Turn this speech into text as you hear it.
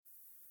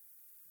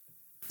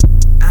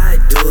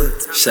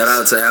Shout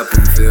out to Apple,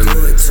 you feel me?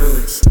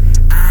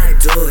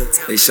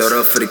 They showed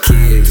up for the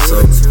kids,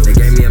 so they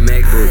gave me a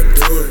MacBook.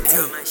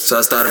 So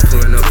I started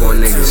pulling up on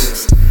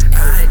niggas.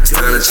 It's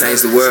time to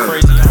change the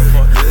world.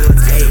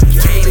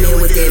 Came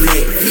in with that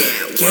Mac.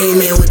 Came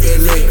in with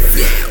that Mac.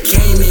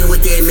 Came in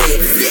with that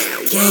Mac.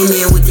 Came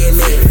in with that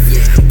Mac.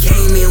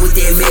 Came in with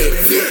that Mac.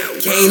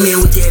 Came in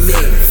with that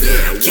Mac.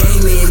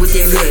 Came in with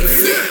that Mac.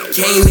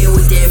 Came in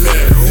with that Mac.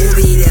 Who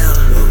be there?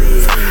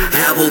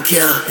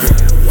 APPLECARE.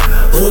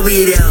 Who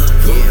be there?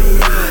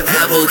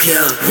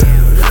 APPLECARE.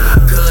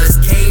 Cause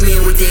came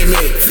in with that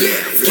Mac.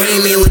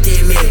 Came in with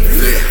that Mac.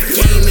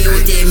 Came in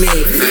with that Mac.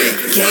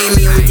 Came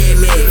in with that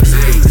Mac.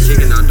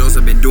 Chicken outdoors,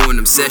 I've been doing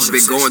them sessions.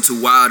 Been going too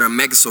wild, I'm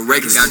making so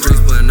reckless. Got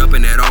drinks pulling up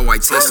in that all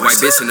white Tesla. White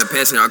bitch in the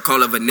passion, I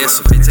call her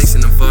Vanessa. Been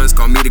chasing them funds,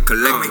 call me the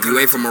collector. You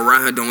ain't from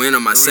around here, don't enter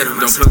my set.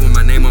 Don't play with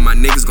my name or my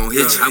niggas gon'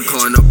 hit you. I'm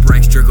calling up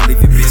Price, Jerko,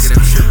 leave your bitch.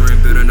 That sugar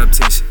and building up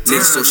tension.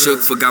 Niggas so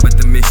shook, forgot about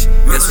the mission.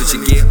 That's what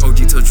you get,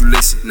 OG told you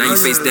listen. Now you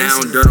face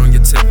down, dirt on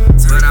your tip.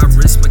 But I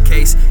risked my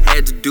case,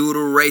 had to do the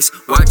race.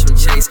 Watch him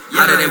chase,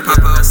 hotter than pop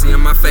out, see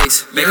in my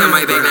face. Back on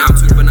my back, now I'm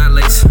too, but not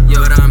lace.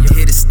 But I'm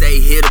here to stay,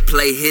 here to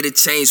play, here to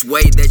change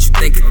way that you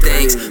think of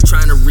things.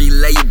 Trying to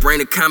relay your brain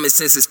to common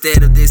sense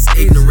instead of this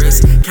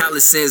ignorance.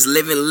 Countless sins,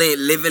 living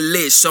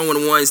lit,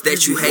 showing the ones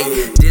that you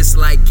hate.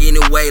 Dislike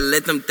anyway,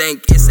 let them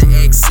think it's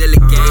an silly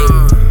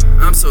game.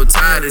 I'm so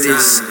tired of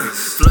this,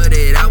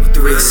 flooded out with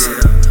the risk.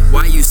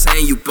 Why you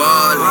saying you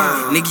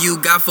ballin'? Nigga, you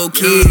got 4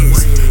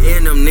 kids,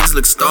 and them niggas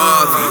look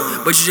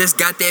starving, but you just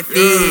got that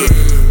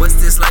feel. What's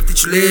this life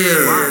that you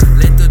live?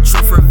 Let the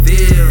truth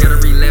reveal. Gotta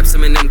relapse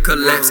them and them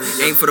collapse.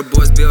 Aim for the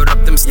boys, build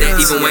up them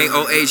stacks. Even Wayne,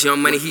 old age,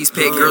 young money, he's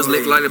paid. Girls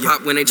lick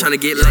lollipop when they tryna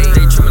get laid.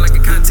 They treat me like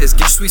a contest,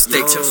 get sweet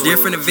steaks.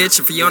 Different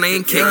adventure, Fiona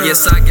ain't cake.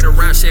 Yes, I get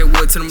around, share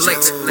wood to them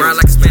lakes. Ride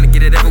like a Spanish,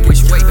 get it every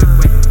which way.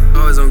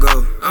 Always on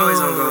go, always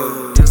on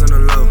go. Deals on the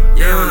low,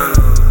 yeah, on the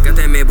low. Got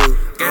that MacBook,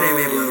 got that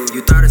MacBook.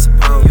 You thought it's a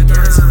pole, you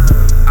thought it's a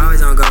pole.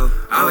 Always on go,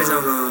 always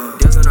on go.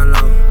 Deals on the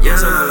low, yeah,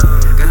 on the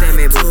low. Got that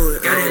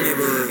MacBook, got that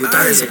MacBook. You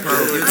thought it's a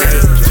pole, you thought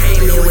it's a pole.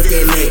 Came in with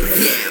that Mac.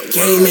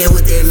 Came in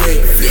with that Mac.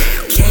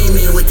 Came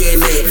in with that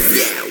Mac.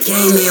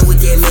 Came in with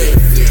that Mac.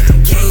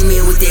 Came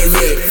in with that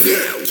Mac.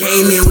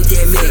 Came in with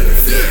that Mac.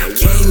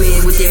 Came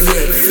in with that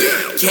Mac.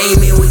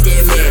 Came in with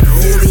that Mac.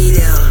 Who be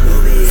there?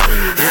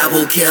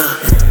 APPLECARE.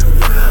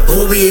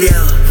 Who be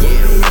there?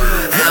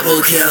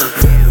 APPLECARE.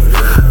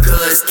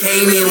 Cause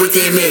came in with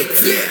that Mac.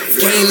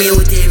 Came in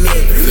with that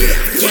Mac.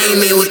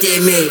 Came in with that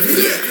Mac.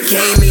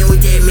 Came in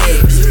with that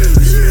Mac.